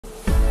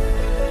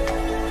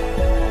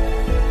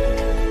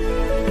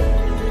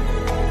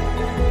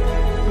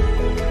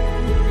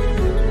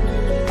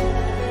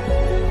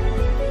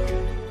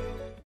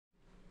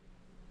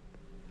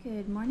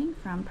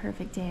from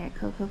Perfect Day at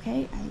Coco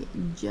Cay. I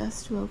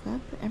just woke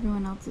up.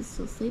 Everyone else is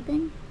still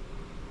sleeping.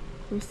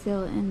 We're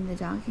still in the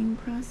docking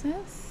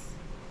process.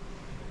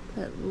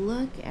 But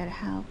look at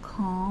how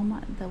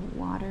calm the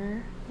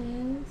water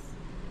is.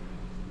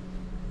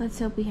 Let's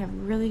hope we have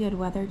really good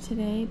weather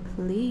today,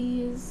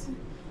 please.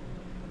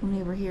 When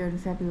we were here in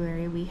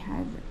February, we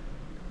had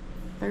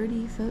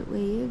 30-foot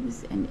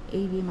waves and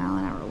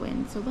 80-mile-an-hour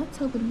wind. So let's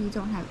hope we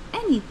don't have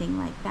anything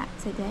like that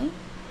today.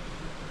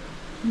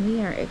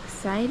 We are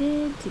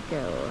excited to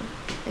go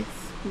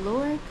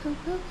explore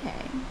Coco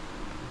Cay.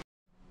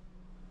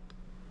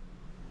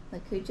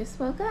 Look who just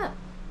woke up.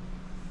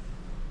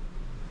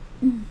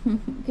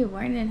 Good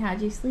morning,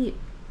 how'd you sleep?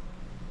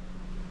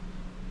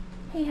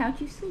 Hey,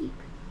 how'd you sleep?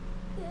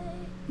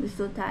 Good. You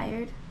still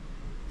tired?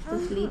 Still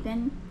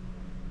sleeping?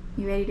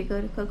 You ready to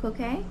go to Coco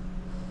Cay?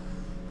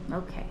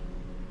 Okay.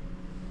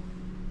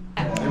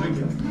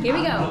 Here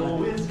we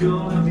go.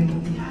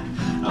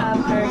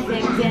 A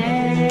perfect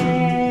day.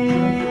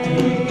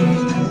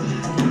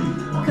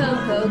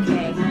 Coco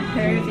Cay.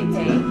 Perfect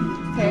day.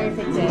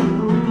 Perfect day.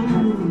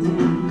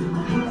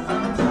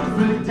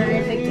 Perfect day.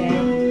 Perfect day.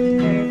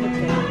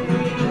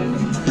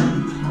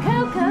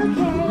 Coco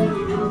Cay.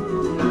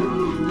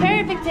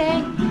 Perfect day.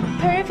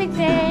 Perfect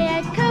day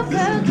at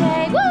Coco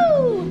Cay.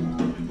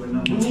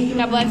 Woo!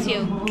 God bless you.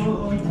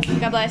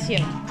 God bless you.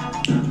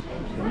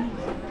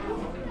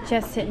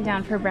 Just sitting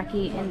down for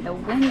brekkie in the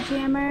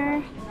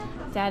Windjammer.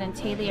 Dad and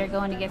Taylor are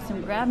going to get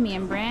some grub. Me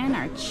and Bran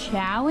are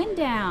chowing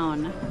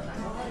down.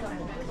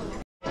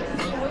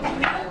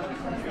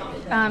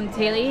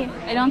 Taylor,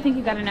 I don't think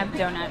you got enough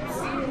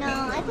donuts.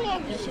 No, I think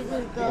I should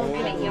go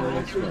get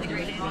yours.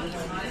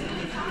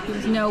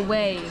 There's no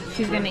way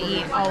she's gonna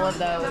eat all of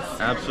those.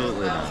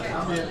 Absolutely not.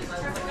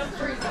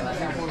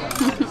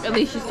 At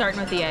least she's starting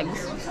with the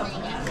eggs.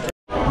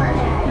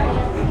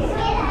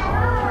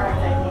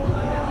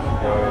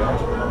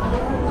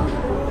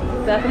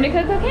 Welcome to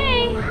Coco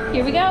Cay.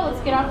 Here we go.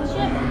 Let's get off the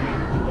ship.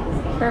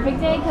 Perfect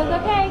day, Coco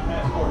Cay.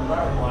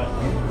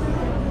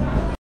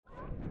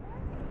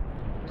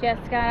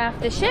 Just got off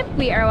the ship.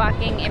 We are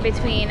walking in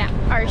between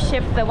our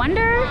ship, the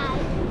Wonder,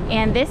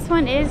 and this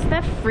one is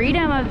the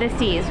Freedom of the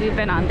Seas. We've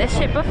been on this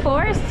ship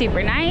before.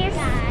 Super nice.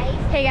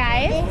 Hey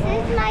guys.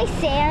 This is my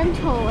sand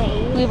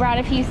toy. We brought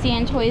a few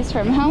sand toys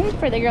from home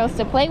for the girls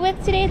to play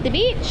with today at the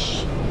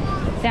beach.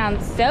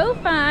 Sounds so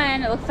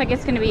fun. It looks like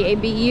it's going to be a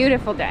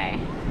beautiful day.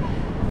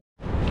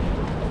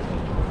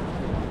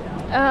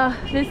 Oh,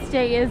 this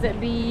day is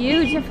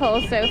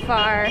beautiful so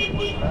far.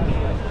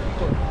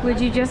 Would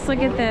you just look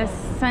at this?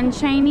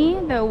 Sunshiny,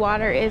 the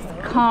water is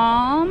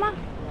calm.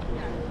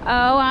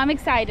 Oh, I'm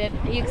excited.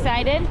 Are you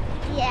excited?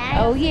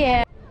 Yeah. Oh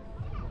yeah.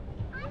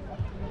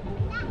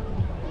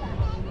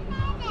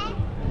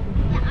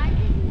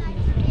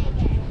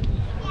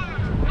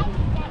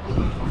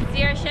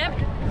 See our ship?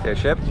 See our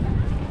ship?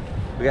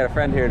 We got a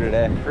friend here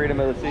today. Freedom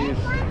of the Seas.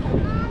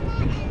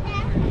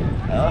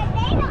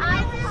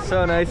 Oh.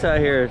 So nice out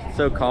here. It's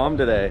so calm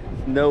today.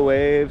 No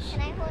waves.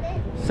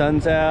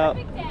 Sun's out.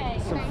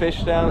 Some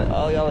fish down.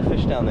 Oh, all the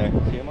fish down there.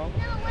 See them all?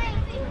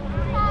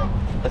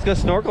 Let's go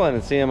snorkeling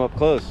and see them up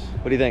close.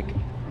 What do you think?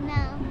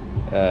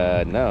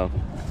 No. No.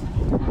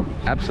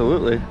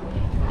 Absolutely.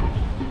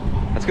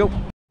 Let's go.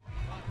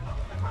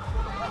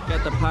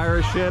 Got the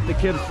pirate ship. The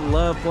kids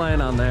love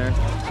playing on there.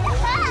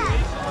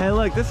 Hey,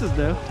 look, this is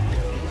new.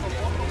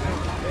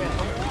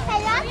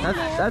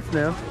 That's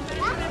new.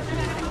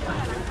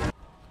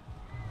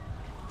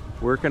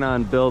 Working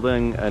on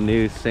building a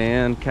new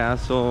sand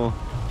castle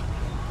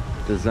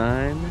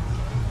design.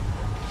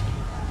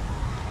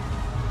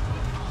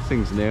 This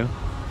thing's new.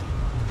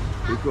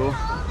 Pretty cool.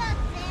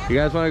 You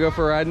guys want to go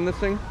for a ride in this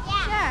thing?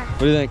 Yeah. Sure. What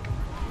do you think?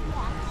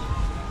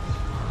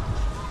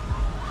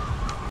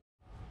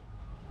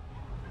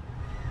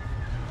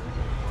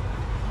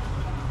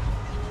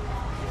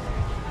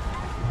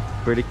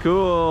 Pretty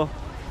cool. All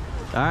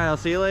right, I'll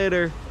see you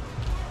later.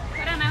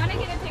 Hold on, I want to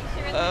get a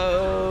picture of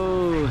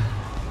Oh,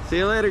 see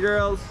you later,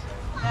 girls.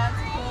 That's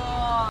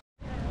cool.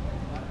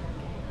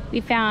 We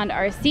found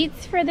our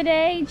seats for the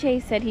day. Jay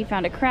said he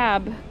found a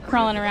crab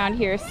crawling around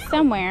here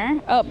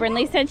somewhere. Oh,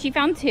 Brindley said she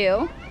found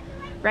two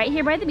right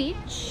here by the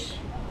beach.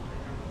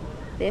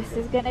 This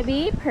is gonna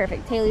be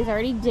perfect. Taylor's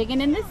already digging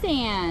in the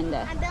sand.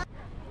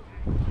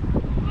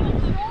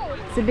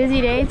 It's a busy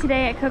day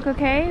today at Coco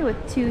Cay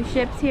with two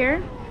ships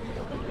here.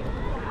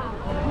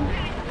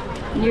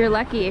 You're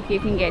lucky if you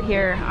can get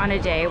here on a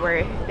day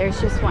where there's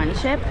just one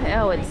ship.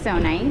 Oh, it's so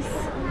nice.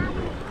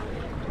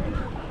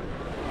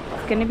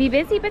 It's gonna be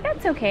busy, but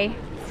that's okay.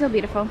 Still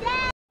beautiful.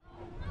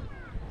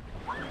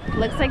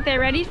 Looks like they're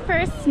ready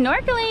for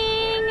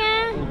snorkeling.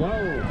 And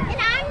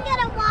I'm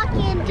gonna walk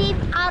in deep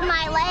on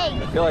my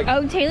legs. I feel like,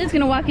 Oh, Taylor's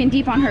gonna walk in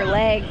deep on her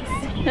legs.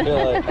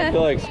 I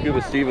feel like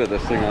Scuba Steve with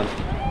this thing on.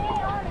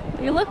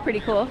 You look pretty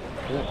cool.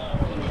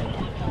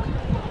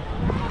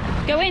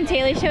 Go in,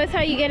 Taylor. Show us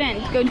how you get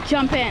in. Go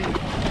jump in.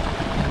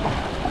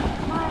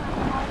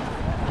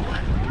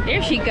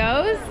 There she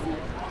goes.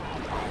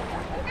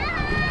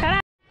 Ta-da.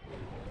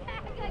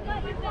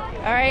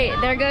 All right,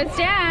 there goes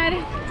Dad.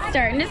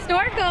 Starting to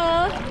snorkel.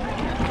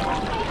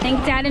 I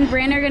think Dad and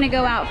Bryn are gonna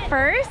go out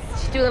first,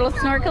 do a little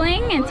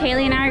snorkeling, and Taylor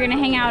and I are gonna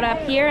hang out up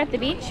here at the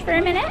beach for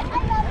a minute.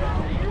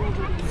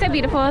 So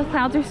beautiful. The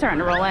clouds are starting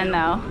to roll in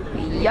though.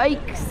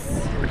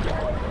 Yikes.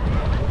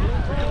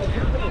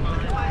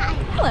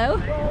 Hello.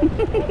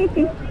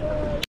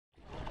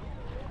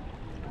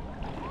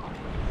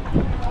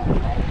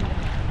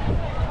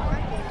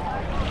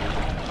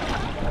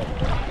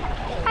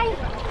 Hi.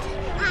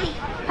 Hi.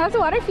 How's the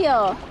water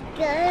feel?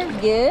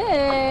 Good.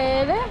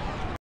 Good.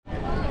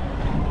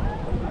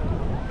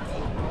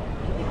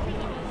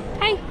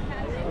 Hi.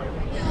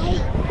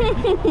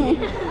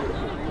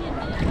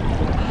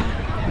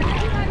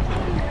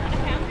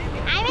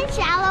 I'm in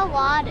shallow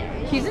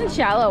water. She's in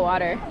shallow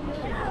water.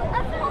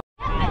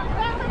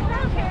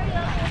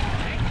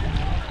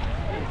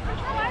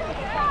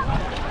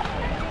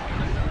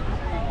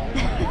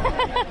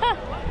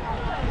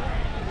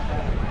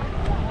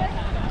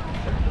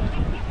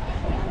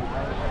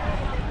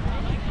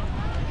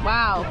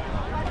 Wow.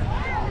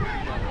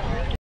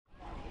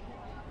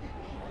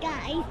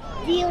 Guys,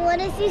 do you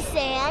want to see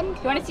sand?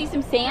 You want to see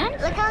some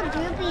sand? Look how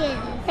droopy it is.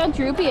 Look how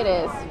droopy it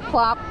is.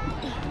 Plop.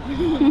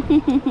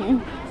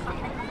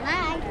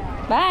 Bye.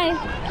 Bye.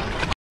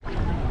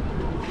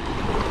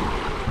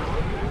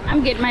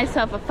 I'm getting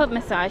myself a foot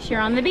massage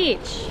here on the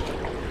beach.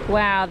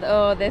 Wow.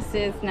 Oh, this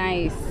is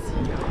nice.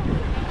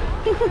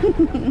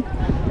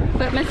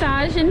 Foot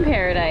massage in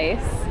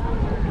paradise.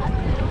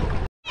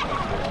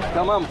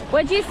 Come on.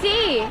 What'd you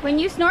see when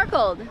you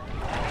snorkeled?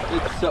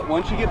 It's,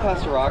 once you get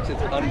past the rocks, it's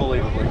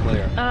unbelievably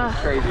clear. It's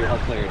crazy how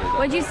clear it is.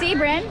 What'd you see,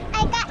 Bryn?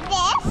 I got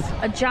this.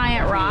 A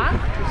giant rock?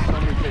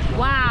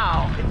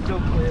 Wow. It's so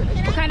clear.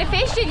 What kind of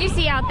fish did you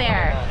see out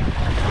there?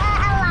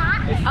 A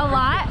lot. It's A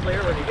lot?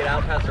 clear when you get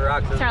out past the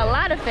rocks. There are a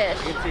lot of fish.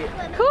 You can see it.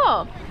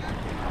 Cool.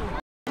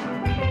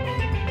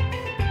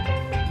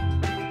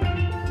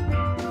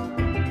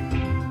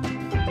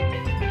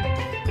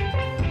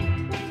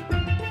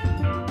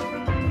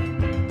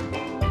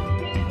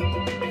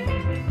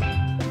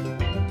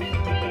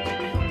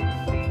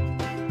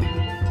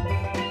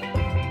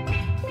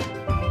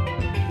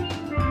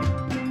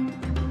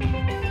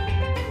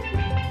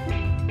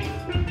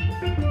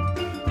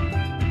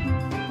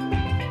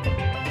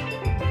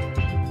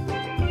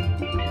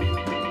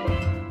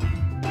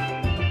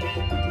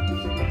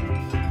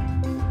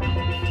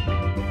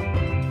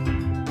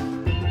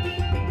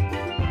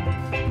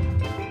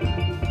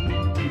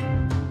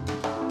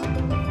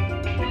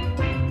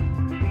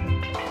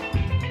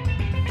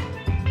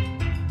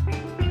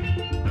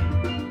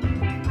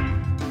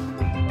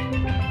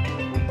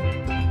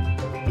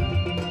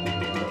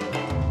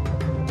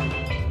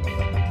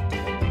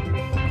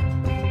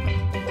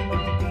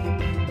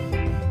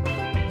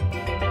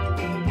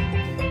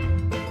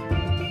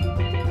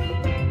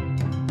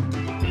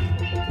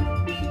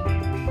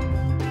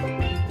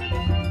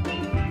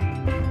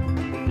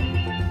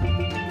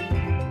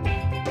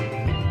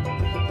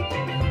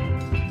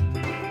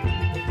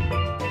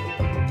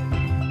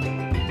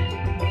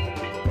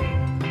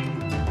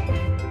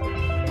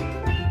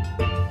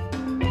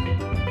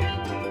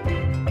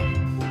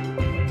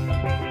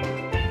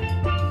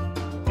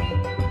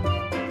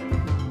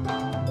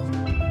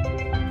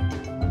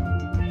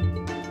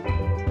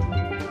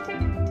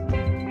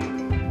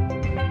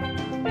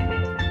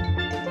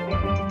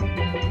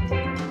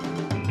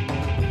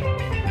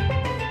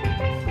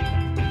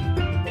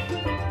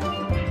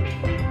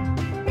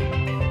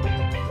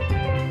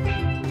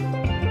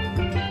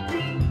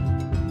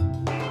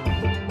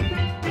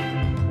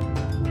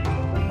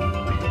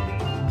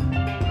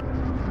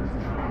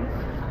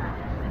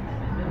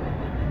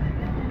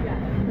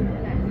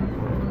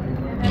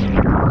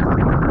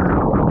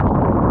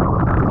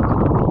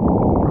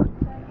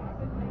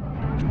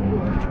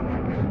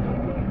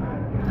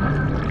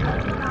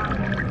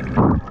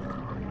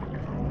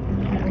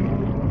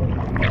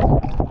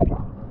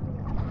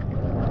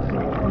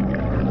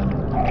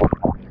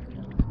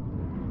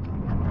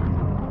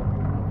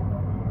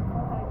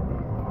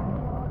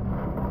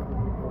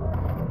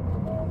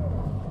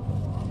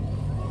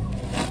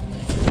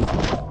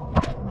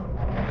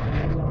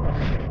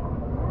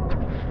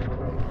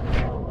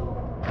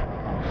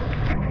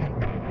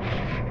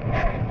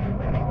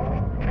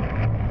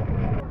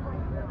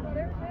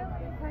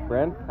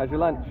 Bren, how's your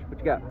lunch? What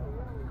you got?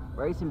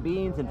 Rice and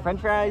beans and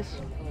french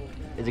fries.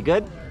 Is it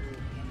good?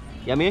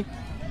 Yummy?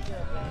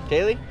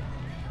 Kaylee?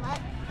 What?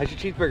 How's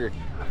your cheeseburger?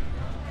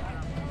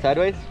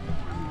 Sideways?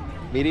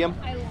 Medium?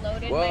 I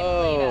loaded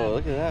Whoa,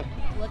 look at that.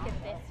 Look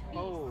at this.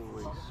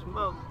 Holy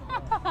smoke.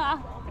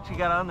 What you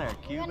got on there?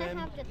 You're Cuban? gonna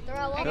have to throw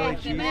up. I Philly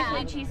got cheese? Cuban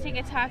blue cheesesteak,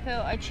 a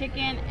taco, a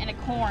chicken, and a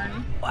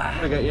corn.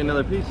 I got you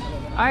another piece.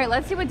 All right,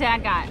 let's see what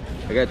Dad got.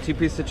 I got 2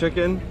 pieces of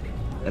chicken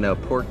and a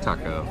pork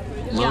taco.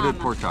 Loaded Yum.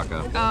 pork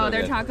taco. Oh, So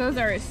their good. tacos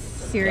are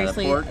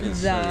seriously pork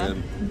is so the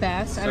good.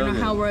 best. I So don't know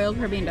good. how Royal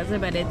Caribbean does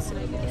it, but it's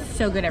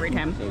so good every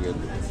time. So good.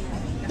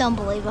 Don't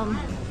believe them.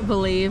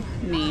 Believe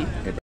me.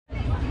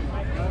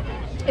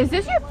 Is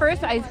this your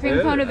first ice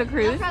cream cone of the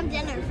cruise? From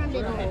dinner.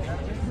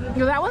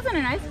 No, that wasn't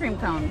an ice cream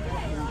cone.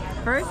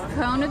 First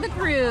cone of the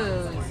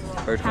cruise.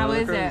 First How cone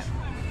is of the it?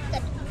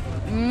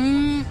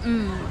 cruise.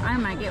 I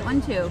might get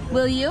one too.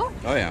 Will you?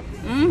 Oh yeah.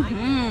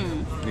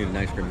 Need an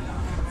ice cream.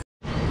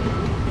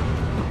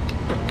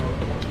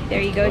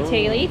 There you go,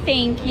 Taylor.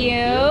 Thank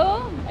you.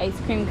 Ice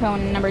cream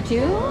cone number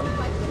 2.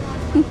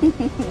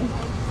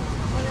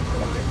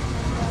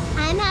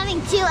 I'm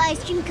having 2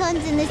 ice cream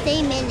cones in the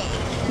same minute.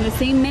 In the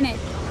same minute.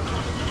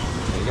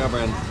 There you go,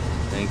 Bryn.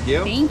 Thank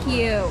you. Thank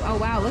you. Oh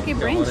wow, look at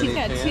Bryn. one in She's each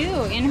got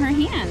hand? 2 in her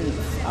hands.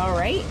 All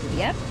right.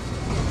 Yep. One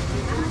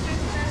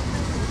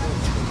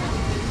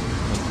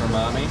for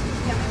mommy.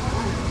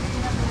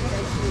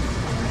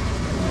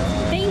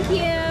 Thank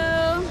you.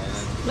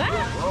 Wow.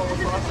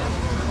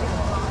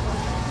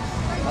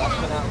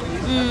 Last but not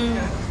least. Okay, here we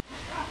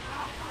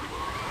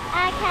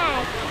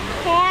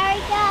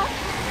go.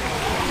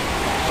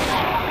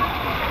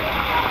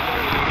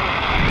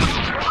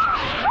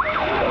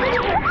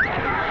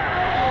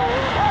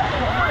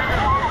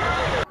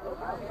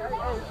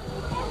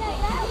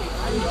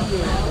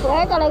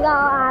 We're gonna go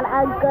on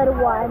a good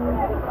one.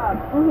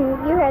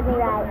 You heard me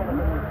right.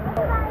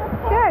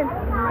 Sure,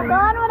 go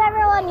on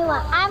whatever one you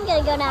want. I'm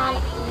gonna go down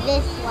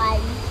this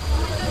one.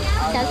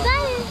 So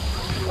excited.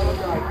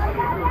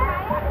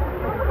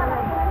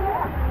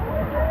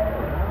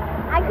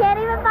 I can't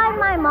even find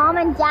my mom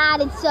and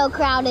dad. It's so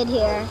crowded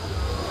here.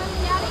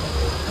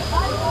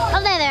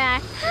 Oh, there they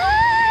are.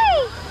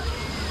 Hi!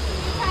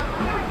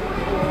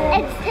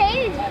 It's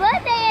Tate's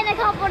birthday in a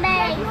couple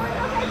days.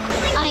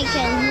 I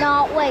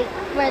cannot wait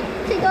for it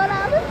to go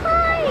down the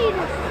slide.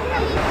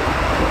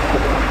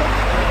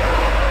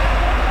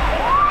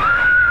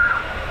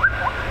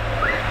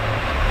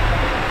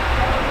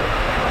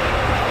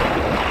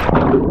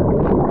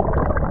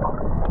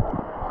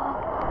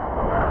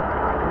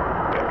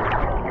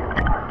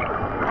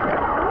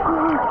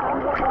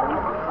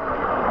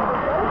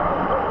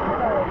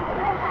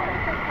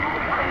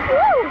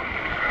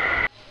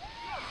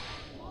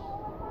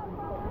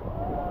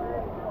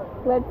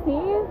 Let's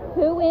see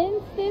who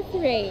wins this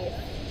race.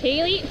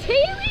 Taylor?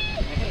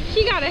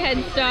 She got a head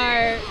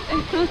start.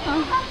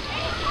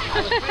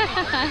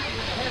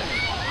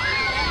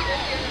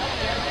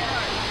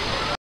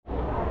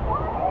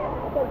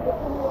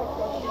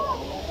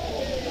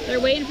 They're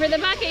waiting for the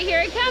bucket. Here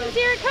it comes,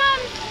 here it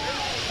comes.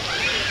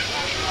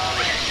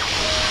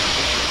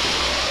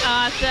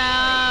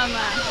 Awesome.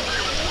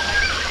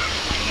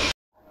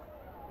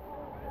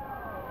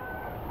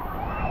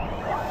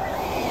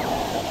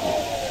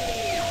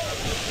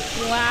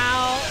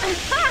 Wow.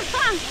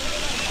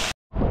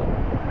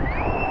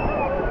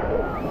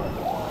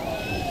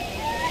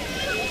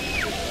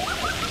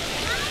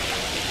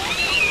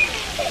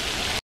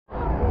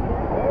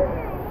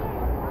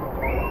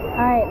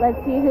 All right, let's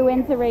see who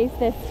wins the race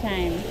this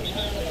time.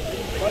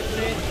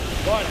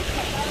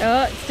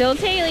 Oh, it's still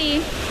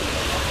Taylor.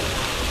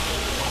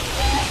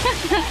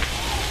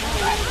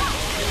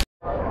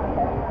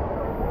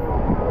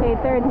 Okay,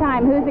 3rd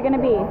time. Who's it gonna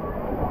be?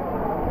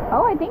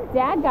 Oh, I think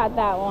Dad got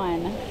that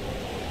one.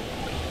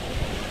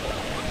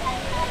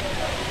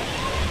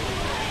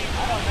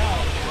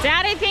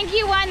 Dad, I think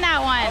you won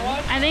that one.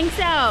 I think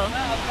so.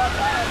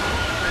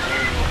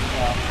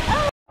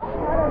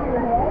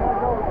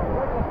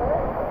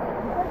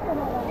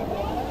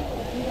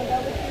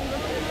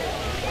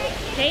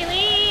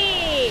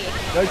 Taylor!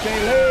 Go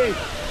Taylor!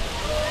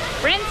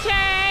 Bryn's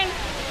turn!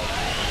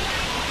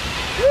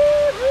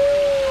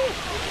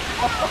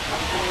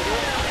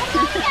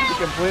 She's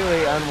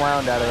completely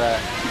unwound out of that.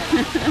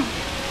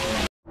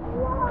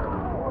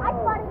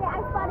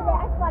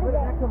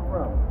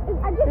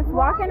 Just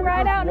walking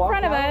right out in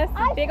front of us.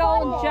 Big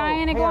old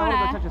giant iguana.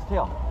 Hey, touch his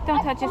tail.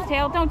 Don't touch his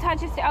tail. Don't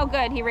touch his tail. Oh,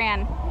 good. He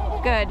ran.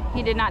 Good.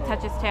 He did not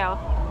touch his tail.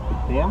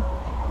 See him?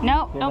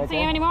 Nope. Don't see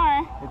him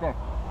anymore. Right there.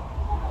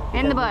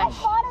 In the bush.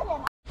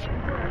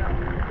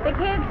 The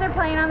kids are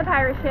playing on the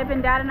pirate ship,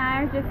 and Dad and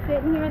I are just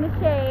sitting here in the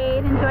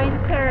shade, enjoying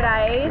this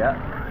paradise. Yeah.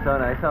 So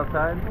nice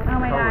outside. Oh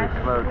my Holy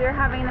gosh. smokes. We're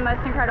having the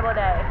most incredible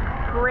day.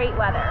 Great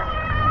weather.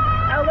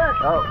 Oh, look.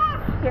 Oh.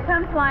 Here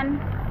comes one.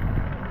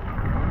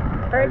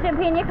 Virgin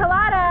pina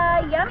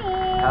colada.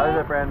 Yummy. How is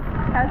it, friend?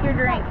 How's your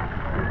drink?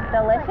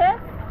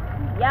 Delicious?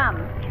 Yum.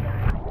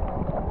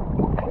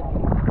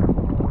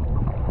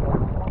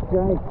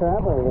 Giant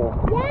crab right here.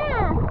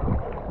 Yeah.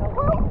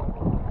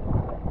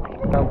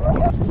 Oh.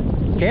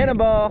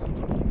 Cannonball!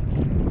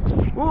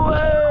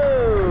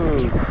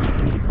 Whoa!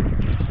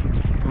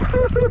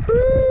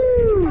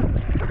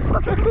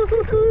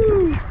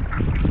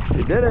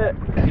 You did it!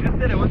 You just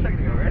did it 1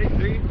 second ago. Ready?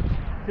 3,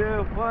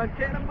 2, 1,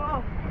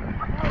 cannonball!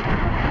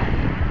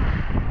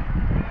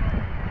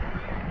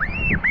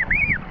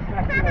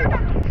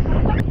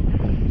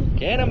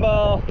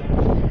 Cannonball!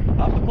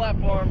 Off the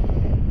platform.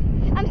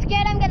 I'm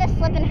scared I'm gonna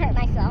slip and hurt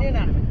myself.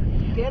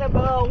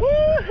 Cannonball!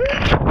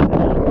 Woohoo!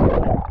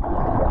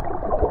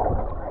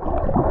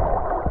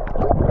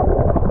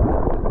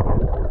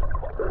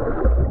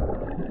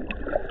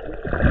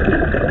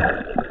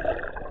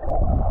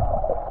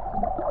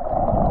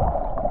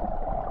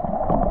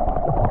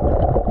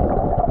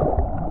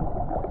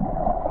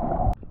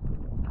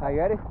 Are you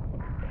ready?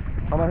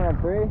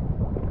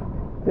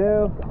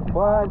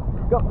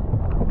 1, go.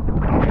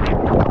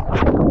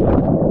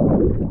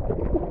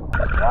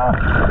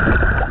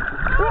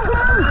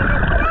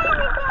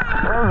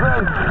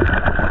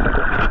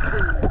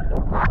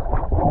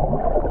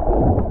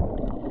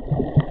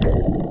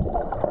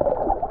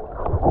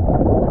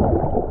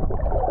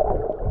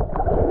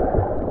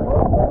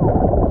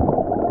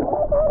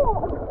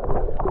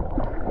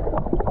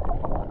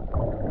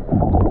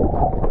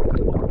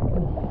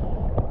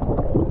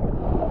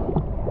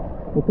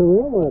 It's a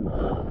real one.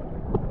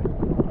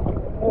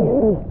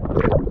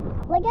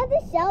 Look at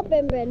the shell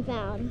Brin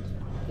found.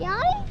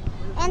 Yeah?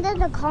 And there's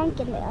a conch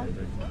in there.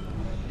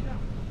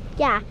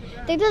 Yeah,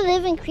 there's a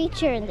living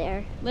creature in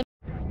there.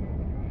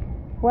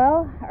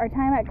 Well, our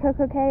time at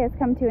Coco Cay has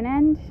come to an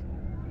end.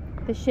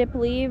 The ship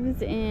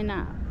leaves in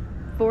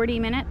 40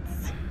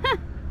 minutes.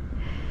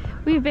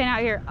 We've been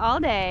out here all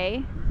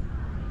day,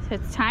 so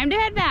it's time to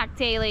head back,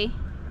 Taylor.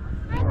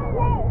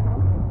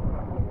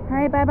 All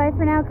right, bye-bye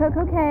for now,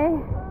 Coco Cay.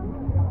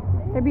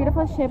 It's a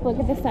beautiful ship. Look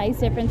at the size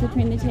difference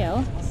between the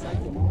two.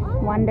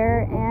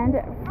 Wonder and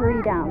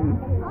freedom.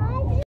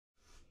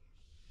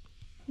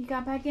 We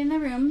got back in the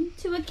room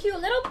to a cute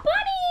little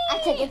bunny. I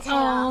took its head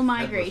Oh off.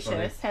 my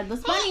gracious,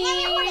 headless bunny.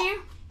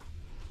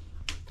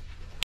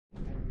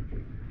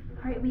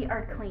 All right, we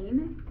are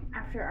clean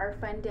after our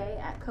fun day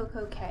at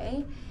Coco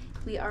Cay.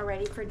 We are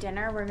ready for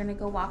dinner. We're gonna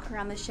go walk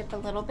around the ship a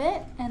little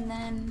bit and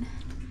then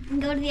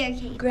Go to the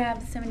arcade.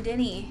 grab some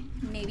dinner.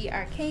 Maybe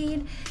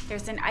arcade.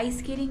 There's an ice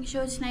skating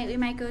show tonight we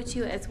might go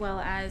to, as well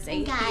as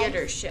a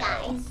theater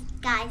show.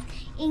 Guys,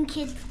 in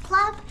Kids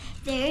Club,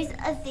 there's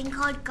a thing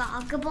called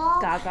Gaga Ball.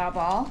 Gaga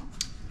Ball.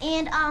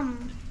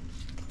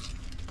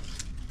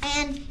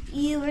 And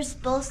you were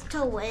supposed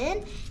to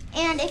win.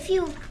 And if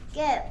you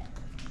get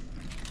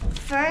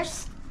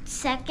first,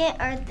 second,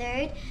 or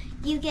third,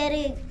 you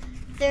get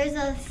there's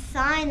a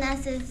sign that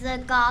says the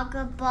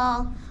Gaga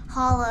Ball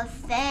Hall of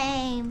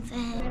Fame.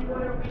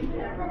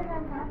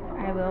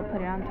 I will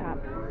put it on top.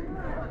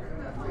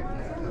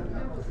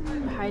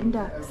 Hiding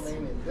ducks.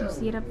 You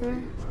see it up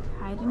there?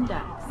 Hiding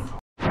ducks.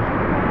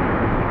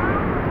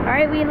 All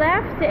right, we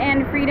left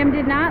and Freedom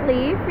did not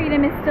leave.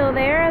 Freedom is still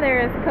there. There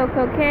is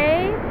Coco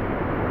Cay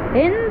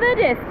in the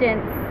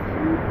distance.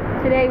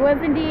 Today was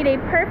indeed a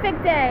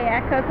perfect day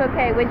at Coco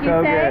Cay. Would you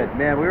So say? good.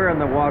 Man, we were in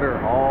the water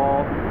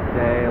all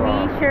day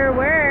long. We sure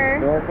were.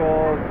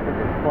 Snorkeled, took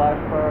a splash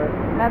park.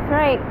 That's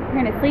right. We're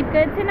gonna sleep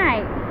good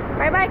tonight.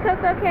 Bye-bye,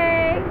 Coco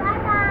Cay.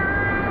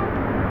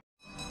 Bye-bye.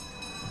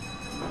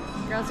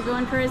 Girls are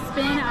going for a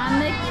spin on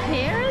the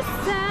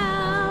carousel.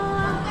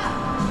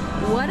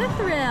 What a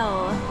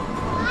thrill.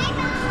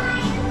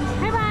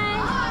 Bye-bye.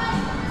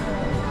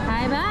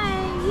 Bye-bye.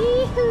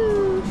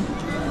 Yee-hoo.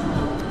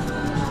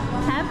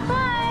 Have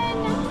fun.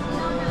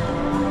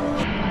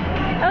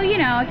 Oh, you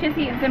know, just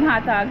eating some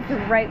hot dogs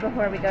right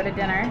before we go to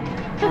dinner.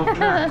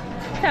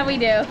 That's how we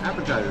do.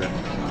 Appetizer.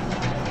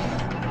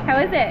 How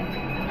is it?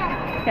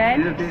 Good?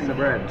 You're just eating the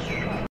bread.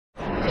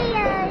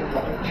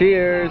 Cheers.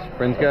 Cheers.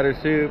 Friend's got her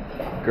soup.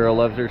 Girl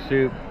loves her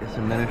soup. Get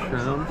some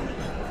minestrone.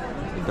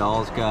 The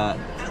doll's got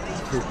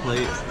her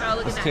plate. Oh,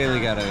 look What's at that. Taylor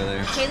got over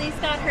there? Kaylee's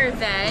got her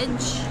veg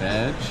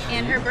Veg.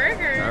 and her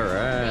burger. All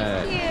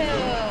right.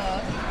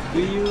 Thank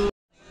you. Do you?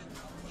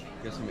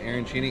 Got some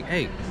arancini.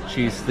 Hey,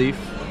 cheese thief.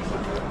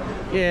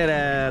 Get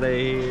out of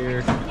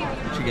here.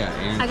 What you got,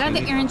 arancini? I got the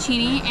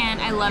arancini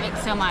and I love it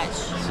so much.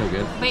 So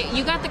good. But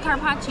you got the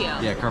carpaccio.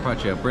 Yeah,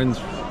 carpaccio. Bryn's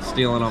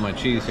stealing all my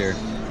cheese here.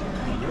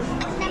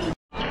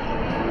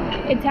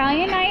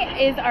 Italian night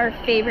is our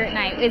favorite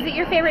night. Is it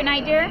your favorite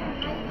night, dear?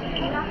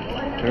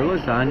 Their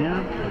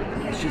lasagna,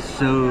 it's just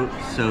so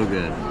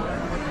good.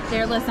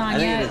 Their I think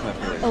lasagna, it is my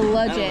favorite.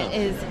 legit,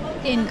 is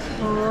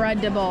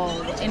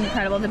incredible.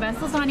 Incredible. The best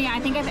lasagna I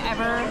think I've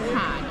ever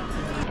had.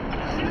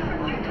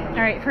 All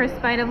right, first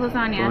bite of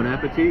lasagna. Bon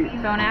appetit.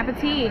 Bon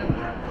appetit.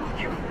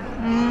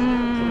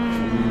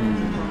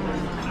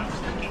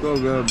 So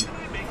good.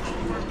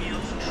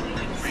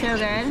 So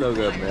good. So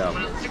good, yeah.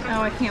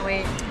 Oh, I can't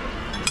wait.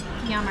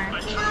 Yummer.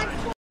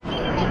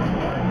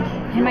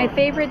 And my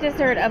favorite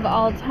dessert of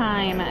all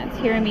time,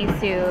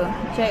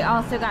 tiramisu. Jay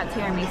also got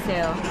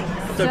tiramisu.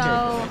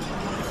 So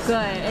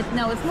good. It's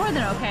more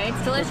than okay.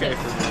 It's delicious.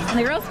 And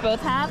the girls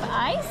both have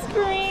ice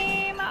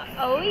cream.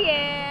 Oh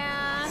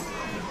yeah.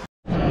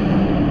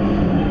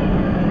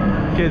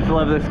 Kids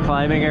love this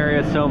climbing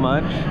area so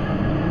much.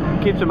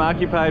 Keeps them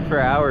occupied for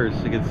hours.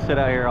 You can sit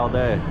out here all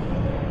day.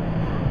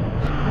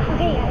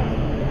 Okay,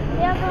 guys.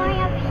 We are going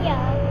up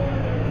here.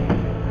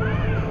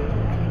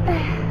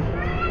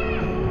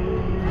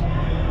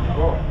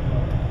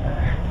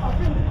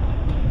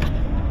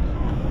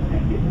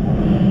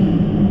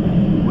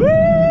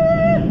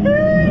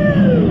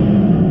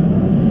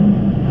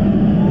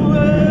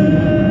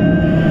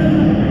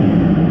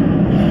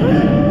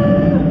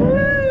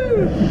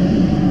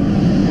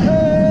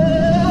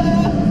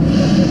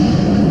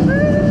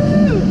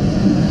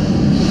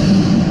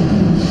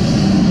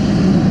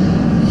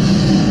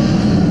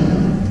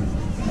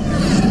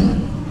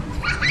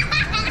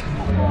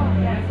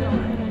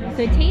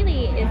 So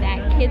Taylor is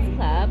at Kids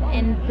Club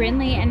and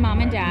Brinley and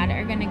Mom and Dad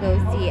are gonna go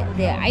see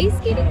the ice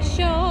skating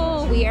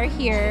show. We are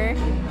here.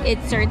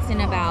 It starts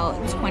in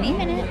about 20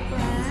 minutes.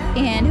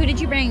 And who did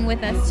you bring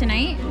with us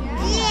tonight?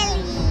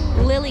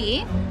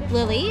 Lily.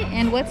 Lily.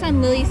 And what's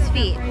on Lily's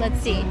feet? Let's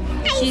see.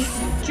 She's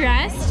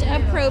dressed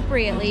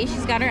appropriately.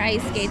 She's got her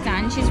ice skates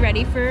on. She's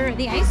ready for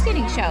the ice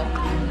skating show.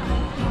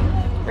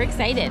 We're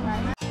excited.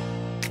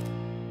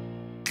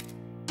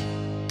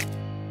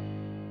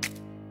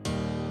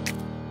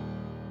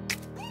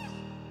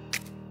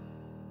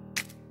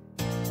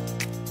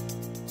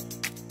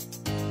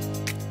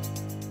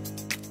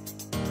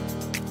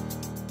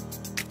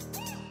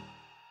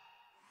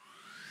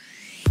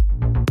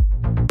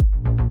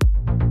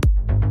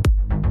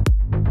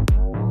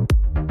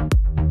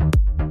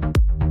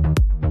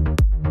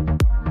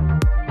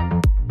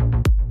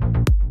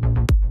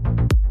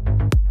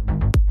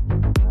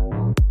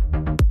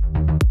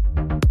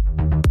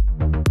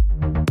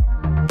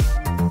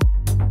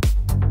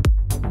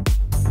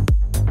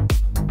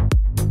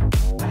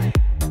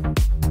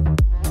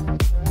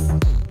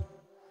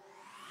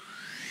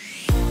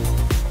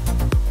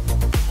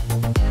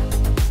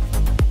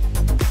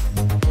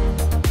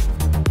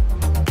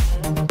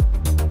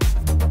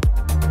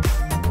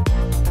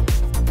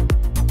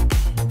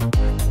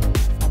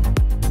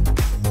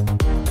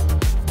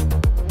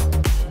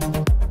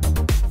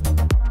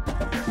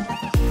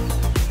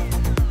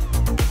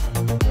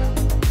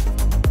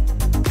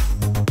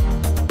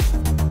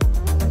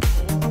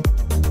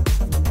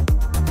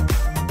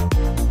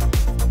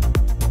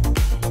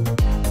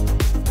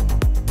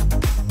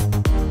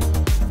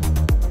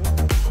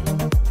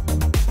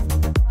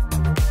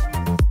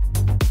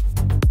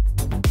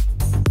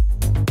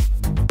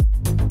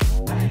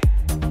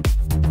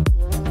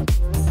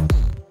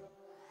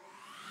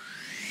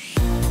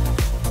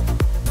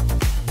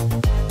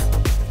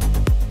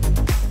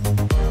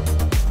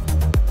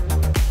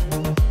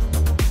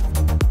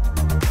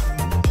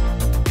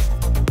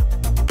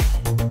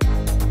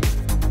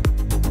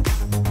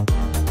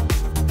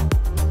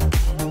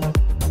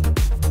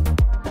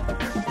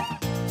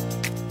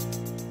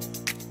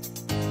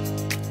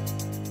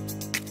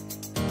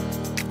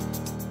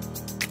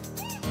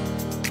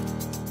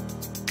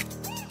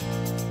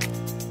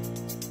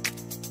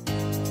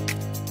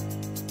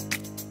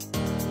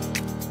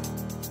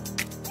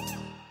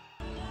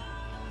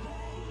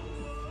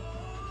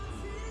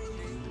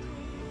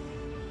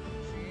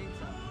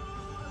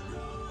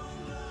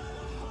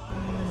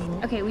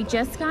 Okay, we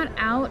just got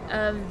out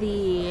of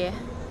the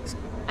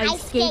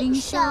ice skating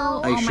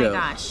show. Oh my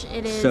gosh,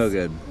 it is so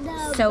good.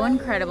 So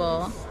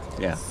incredible.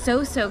 Yeah.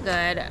 So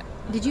good.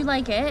 Did you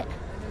like it?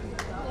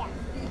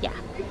 Yeah.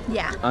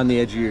 Yeah. On the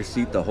edge of your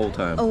seat the whole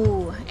time.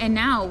 Oh, and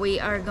now we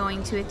are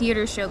going to a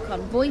theater show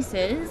called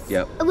Voices.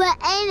 Yep. We're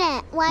in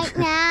it right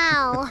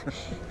now.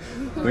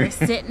 We're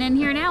sitting in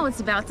here now. It's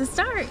about to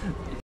start.